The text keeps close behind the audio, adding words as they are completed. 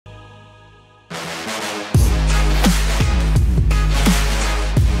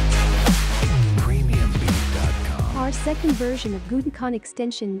Our second version of Gutencon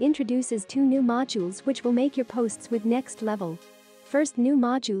extension introduces two new modules which will make your posts with next level. First new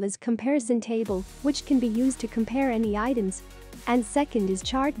module is comparison table, which can be used to compare any items. And second is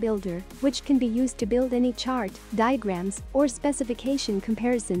chart builder, which can be used to build any chart, diagrams, or specification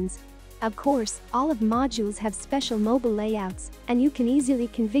comparisons. Of course, all of modules have special mobile layouts, and you can easily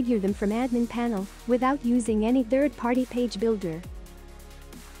configure them from admin panel without using any third-party page builder.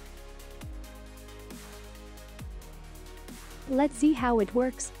 Let's see how it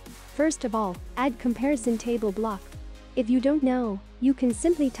works. First of all, add comparison table block. If you don't know, you can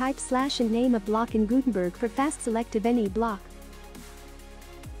simply type / and name of block in Gutenberg for fast select of any block.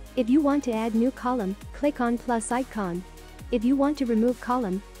 If you want to add new column, click on plus icon. If you want to remove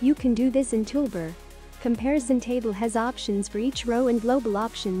column, you can do this in toolbar. Comparison table has options for each row and global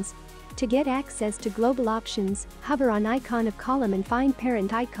options. To get access to global options, hover on icon of column and find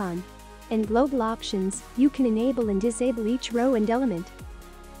parent icon. In global options, you can enable and disable each row and element.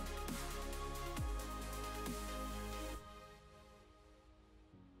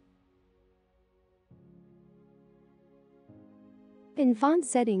 In font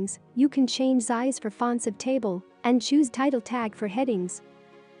settings, you can change size for fonts of table and choose title tag for headings.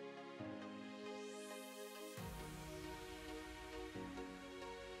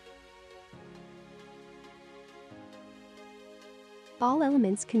 All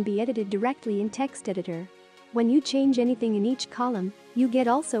elements can be edited directly in text editor. When you change anything in each column, you get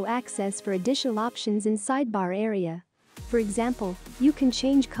also access for additional options in sidebar area. For example, you can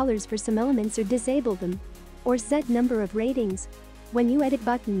change colors for some elements or disable them. Or set number of ratings. When you edit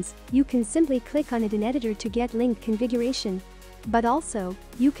buttons, you can simply click on it in editor to get link configuration. But also,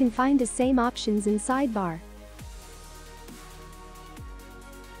 you can find the same options in sidebar.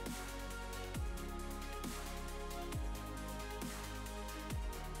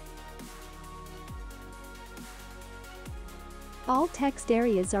 All text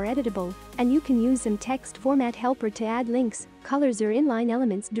areas are editable, and you can use some text format helper to add links, colors or inline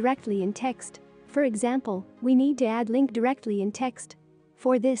elements directly in text. For example, we need to add link directly in text.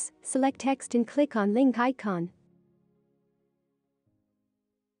 For this, select text and click on link icon.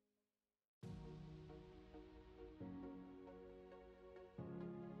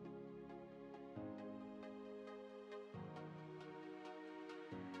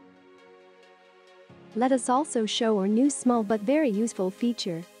 Let us also show our new small but very useful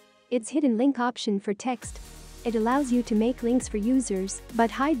feature. It's hidden link option for text. It allows you to make links for users,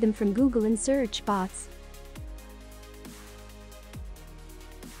 but hide them from Google and search bots.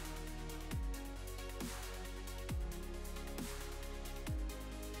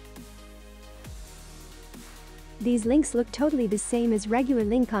 These links look totally the same as regular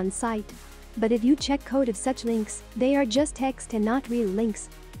link on site. But if you check code of such links, they are just text and not real links.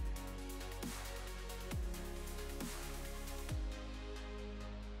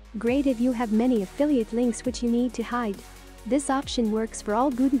 Great if you have many affiliate links which you need to hide. This option works for all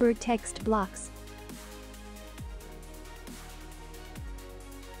Gutenberg text blocks.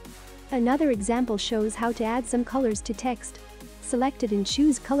 Another example shows how to add some colors to text. Select it and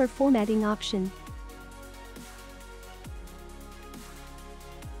choose color formatting option.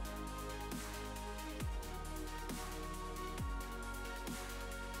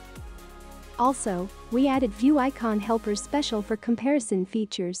 Also, we added View Icon Helper special for comparison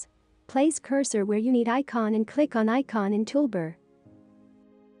features. Place cursor where you need icon and click on icon in toolbar.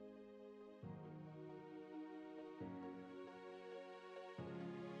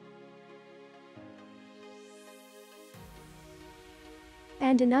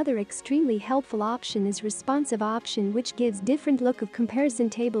 And another extremely helpful option is responsive option, which gives different look of comparison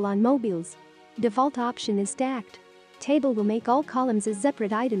table on mobiles. Default option is stacked. Table will make all columns as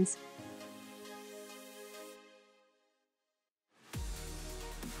separate items.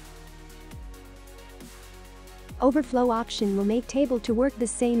 Overflow option will make table to work the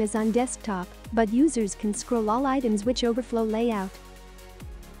same as on desktop, but users can scroll all items which overflow layout.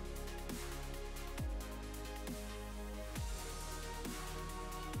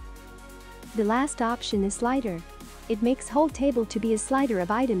 The last option is slider. It makes whole table to be a slider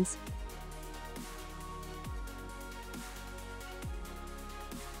of items.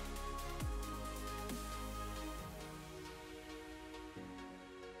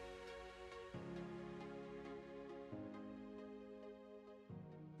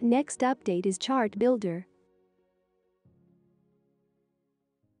 Next update is Chart Builder.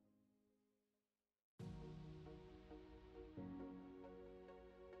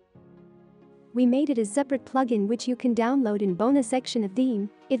 we made it a separate plugin which you can download in bonus section of theme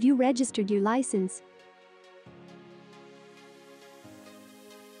if you registered your license.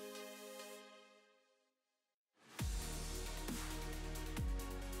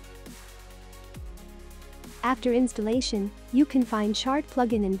 After installation, you can find chart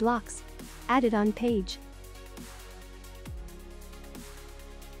plugin in blocks. Add it on page.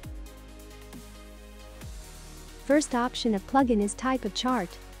 First option of plugin is type of chart.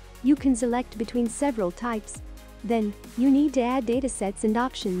 You can select between several types. Then, you need to add datasets and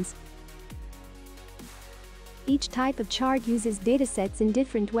options. Each type of chart uses datasets in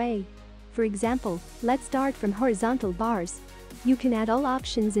different way. For example, let's start from horizontal bars. You can add all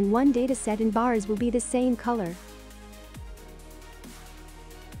options in one dataset and bars will be the same color.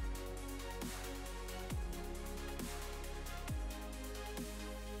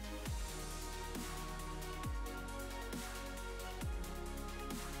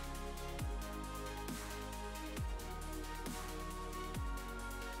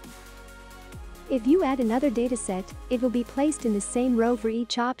 If you add another dataset, it will be placed in the same row for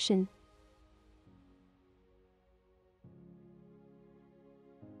each option.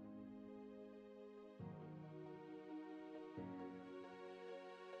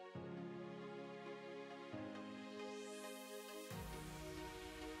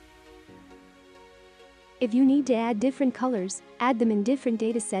 If you need to add different colors, add them in different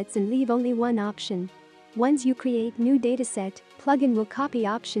datasets and leave only one option. Once you create new dataset, plugin will copy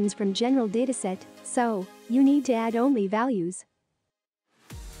options from general dataset, so you need to add only values.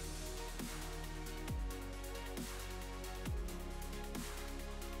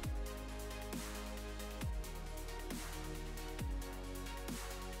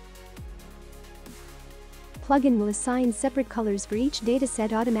 Plugin will assign separate colors for each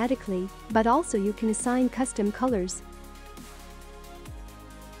dataset automatically, but also you can assign custom colors.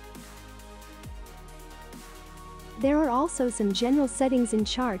 There are also some general settings in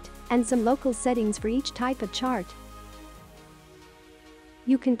chart and some local settings for each type of chart.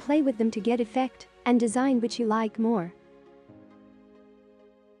 You can play with them to get effect and design which you like more.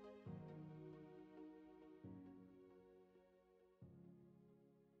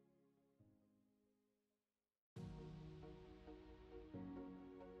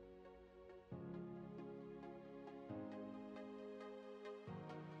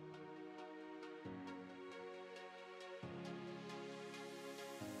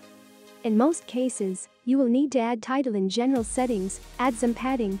 In most cases, you will need to add title in general settings, add some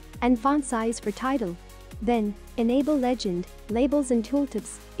padding and font size for title. Then, enable legend, labels and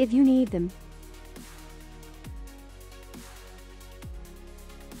tooltips if you need them.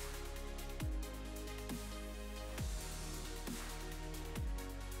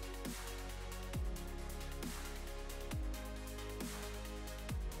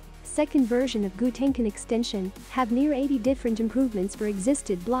 Second version of Gutencon extension have near 80 different improvements for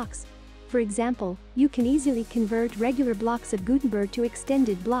existed blocks. For example, you can easily convert regular blocks of Gutenberg to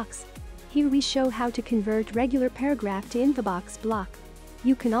extended blocks. Here we show how to convert regular paragraph to infobox block.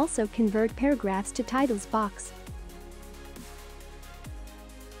 You can also convert paragraphs to titles box.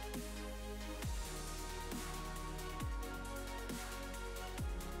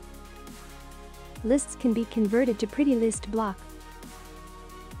 Lists can be converted to pretty list block.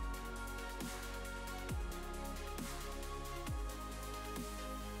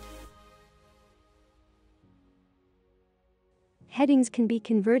 Headings can be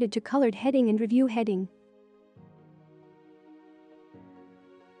converted to colored heading and review heading.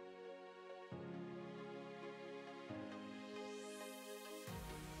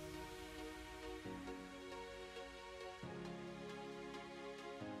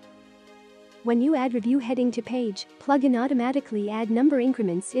 When you add review heading to page, plugin automatically add number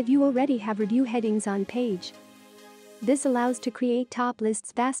increments if you already have review headings on page. This allows to create top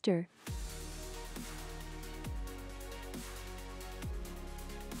lists faster.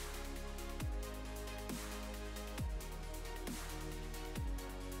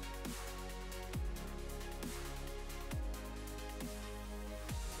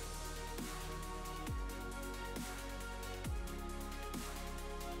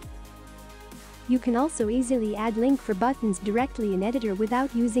 You can also easily add link for buttons directly in editor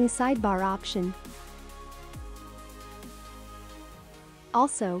without using sidebar option.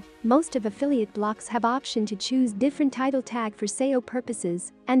 Also, most of affiliate blocks have option to choose different title tag for SEO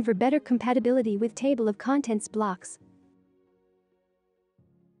purposes and for better compatibility with table of contents blocks.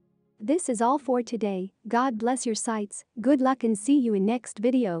 This is all for today. God bless your sites, good luck and see you in next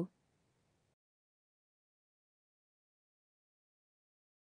video.